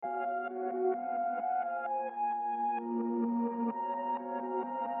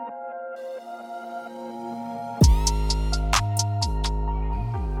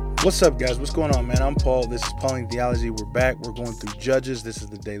What's up, guys? What's going on, man? I'm Paul. This is Pauline Theology. We're back. We're going through Judges. This is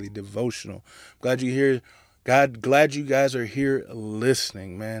the daily devotional. Glad you're here. Glad you guys are here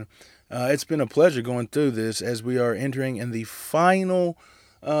listening, man. It's been a pleasure going through this as we are entering in the final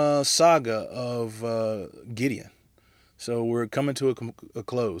saga of Gideon. So we're coming to a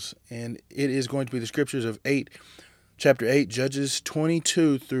close, and it is going to be the scriptures of chapter 8, Judges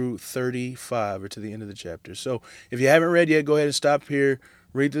 22 through 35, or to the end of the chapter. So if you haven't read yet, go ahead and stop here,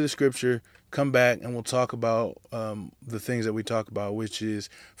 read through the scripture, come back, and we'll talk about the things that we talk about, which is,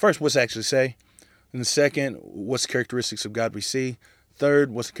 first, what's it actually say? And the second, what's the characteristics of God we see?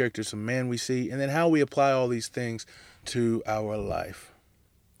 Third, what's the characteristics of man we see? And then how we apply all these things to our life.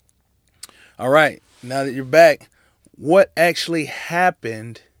 All right, now that you're back, what actually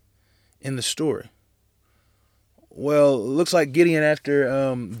happened in the story? Well, it looks like Gideon,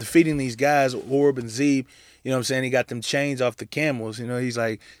 after defeating these guys, Orb and Zeb, you know what I'm saying, he got them chains off the camels. You know, he's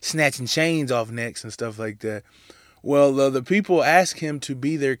like snatching chains off necks and stuff like that. Well, the people ask him to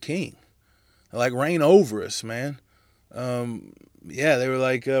be their king. Like, reign over us, man. They were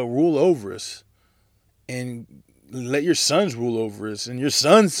like, rule over us. And let your sons rule over us. And your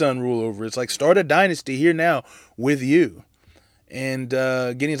son's son rule over us. Like, start a dynasty here now with you. And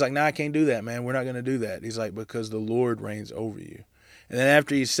Gideon's like, nah, I can't do that, man. We're not going to do that. He's like, because the Lord reigns over you. And then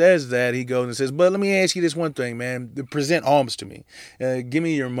after he says that, he goes and says, but let me ask you this one thing, man. Present alms to me. Give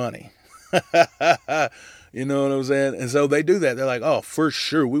me your money. You know what I'm saying? And so they do that. They're like, oh, for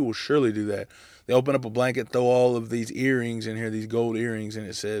sure, we will surely do that. They open up a blanket, throw all of these earrings in here, these gold earrings, and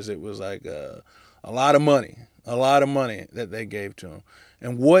it says it was like a lot of money that they gave to him.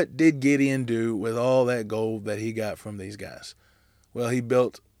 And what did Gideon do with all that gold that he got from these guys? Well, he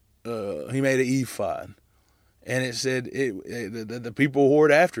made an ephod. And it said the people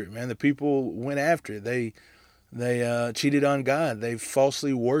whored after it, man. The people went after it. They cheated on God. They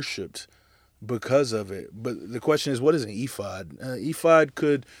falsely worshipped because of it. But the question is, what is an ephod? Ephod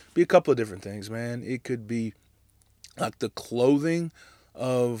could be a couple of different things, man. It could be like the clothing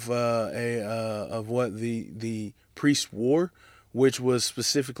of what the priest wore, which was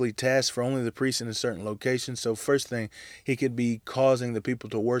specifically tasked for only the priest in a certain location. So first thing, he could be causing the people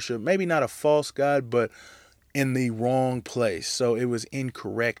to worship, maybe not a false god, but in the wrong place. So it was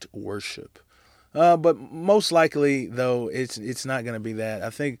incorrect worship. But most likely, though, it's not going to be that. I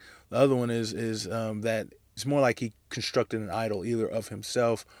think the other one is that it's more like he constructed an idol, either of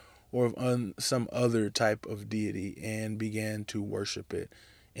himself or of some other type of deity, and began to worship it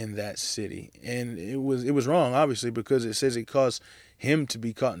in that city. And it was wrong, obviously, because it says it caused him to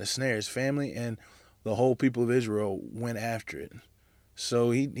be caught in a snare. His family and the whole people of Israel went after it.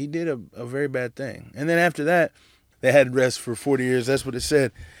 So he did a very bad thing. And then after that, they had rest for 40 years. That's what it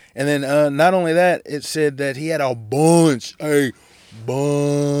said. And then not only that, it said that he had a bunch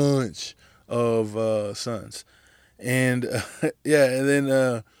of sons. And and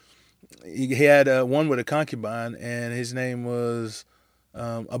then he had one with a concubine, and his name was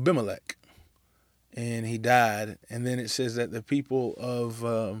Abimelech. And he died. And then it says that the people of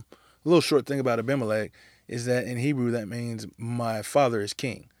a little short thing about Abimelech is that in Hebrew that means my father is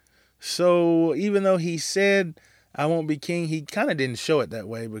king. So even though he said I won't be king, he kind of didn't show it that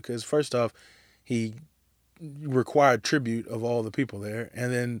way, because first off, he required tribute of all the people there.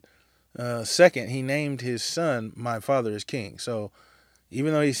 And then second, he named his son, my father is king. So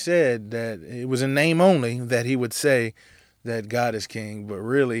even though he said that it was a name only that he would say that God is king, but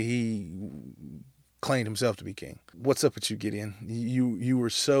really he claimed himself to be king. What's up with you, Gideon? You were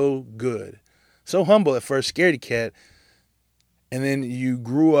so good, so humble at first, scaredy cat. And then you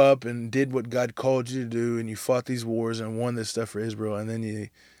grew up and did what God called you to do, and you fought these wars and won this stuff for Israel. And then you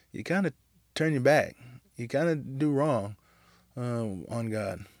kind of turn your back. You kind of do wrong on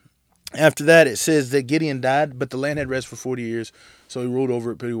God. After that, it says that Gideon died, but the land had rest for 40 years, so he ruled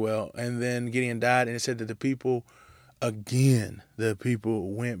over it pretty well. And then Gideon died, and it said that the people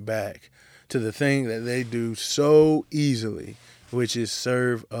went back to the thing that they do so easily, which is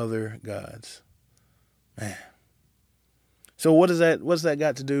serve other gods. Man. So what's that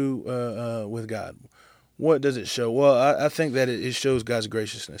got to do with God? What does it show? Well, I think that it shows God's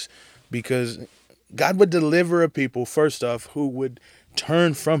graciousness, because God would deliver a people, first off, who would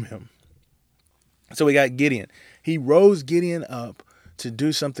turn from him. So we got Gideon. He rose Gideon up to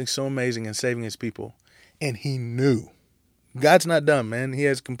do something so amazing in saving his people, and he knew. God's not dumb, man. He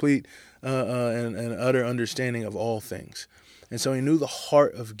has complete and utter understanding of all things. And so he knew the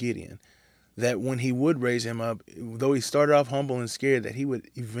heart of Gideon, that when he would raise him up, though he started off humble and scared, that he would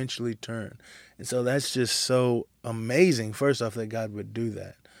eventually turn. And so that's just so amazing, first off, that God would do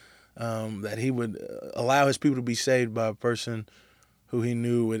that. That he would allow his people to be saved by a person who he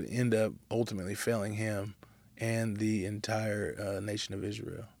knew would end up ultimately failing him and the entire nation of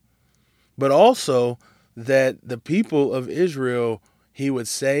Israel. But also that the people of Israel he would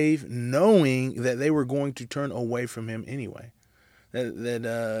save, knowing that they were going to turn away from him anyway.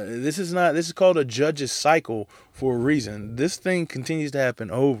 This is called a judge's cycle for a reason. This thing continues to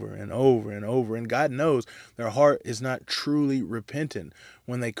happen over and over and over, and God knows their heart is not truly repentant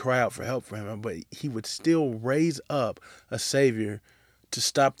when they cry out for help for him, but he would still raise up a savior to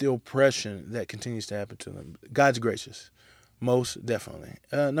stop the oppression that continues to happen to them. God's gracious, most definitely.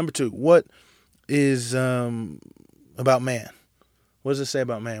 Number 2, what is about man? What does it say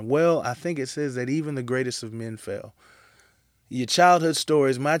about man? Well, I think it says that even the greatest of men fell. Your childhood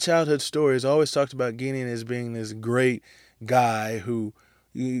stories, my childhood stories, always talked about Gideon as being this great guy who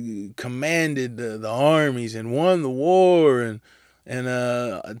commanded the armies and won the war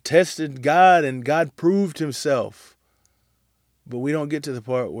and tested God, and God proved himself. But we don't get to the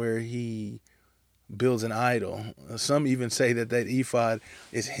part where he builds an idol. Some even say that ephod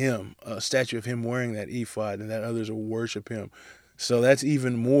is him, a statue of him wearing that ephod, and that others will worship him. So that's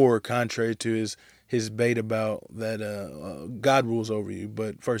even more contrary to his bait about that God rules over you.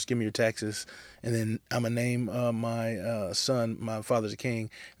 But first, give me your taxes, and then I'm going to name my son, my father's a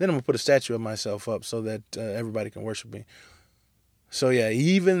king. Then I'm going to put a statue of myself up so that everybody can worship me. So yeah,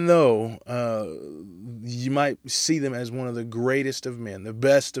 even though you might see them as one of the greatest of men, the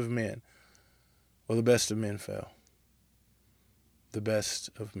best of men, well, the best of men fell. The best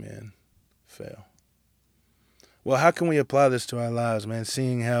of men fell. Well, how can we apply this to our lives, man,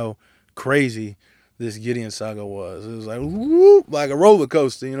 seeing how crazy this Gideon saga was? It was like, whoop, like a roller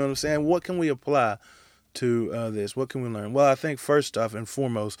coaster, you know what I'm saying? What can we apply to this? What can we learn? Well, I think first off and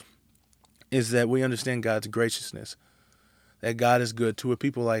foremost is that we understand God's graciousness, that God is good to a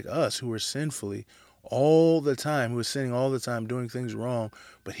people like us who are sinfully all the time, who are sinning all the time, doing things wrong,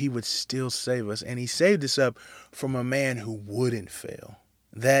 but he would still save us. And he saved us up from a man who wouldn't fail.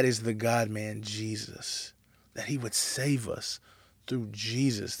 That is the God-man, Jesus. That he would save us through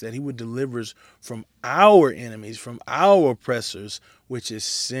Jesus, that he would deliver us from our enemies, from our oppressors, which is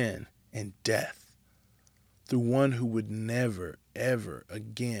sin and death, through one who would never, ever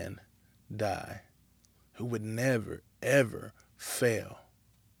again die, who would never, ever fail.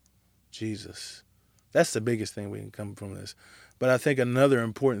 Jesus. That's the biggest thing we can come from this. But I think another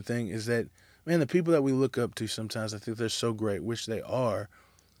important thing is that, man, the people that we look up to sometimes, I think they're so great, which they are,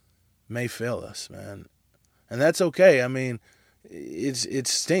 may fail us, man. And that's okay. I mean, it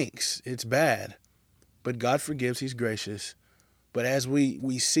stinks. It's bad. But God forgives. He's gracious. But as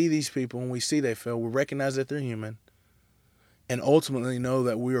we see these people and we see they fail, we recognize that they're human and ultimately know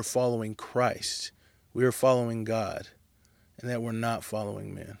that we are following Christ. We are following God and that we're not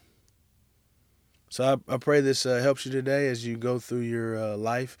following men. So I pray this helps you today as you go through your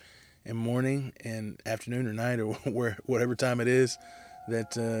life in morning and afternoon or night or whatever time it is,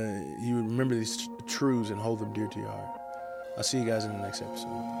 that you remember these truths and hold them dear to your heart. I'll see you guys in the next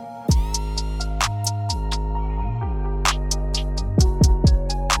episode.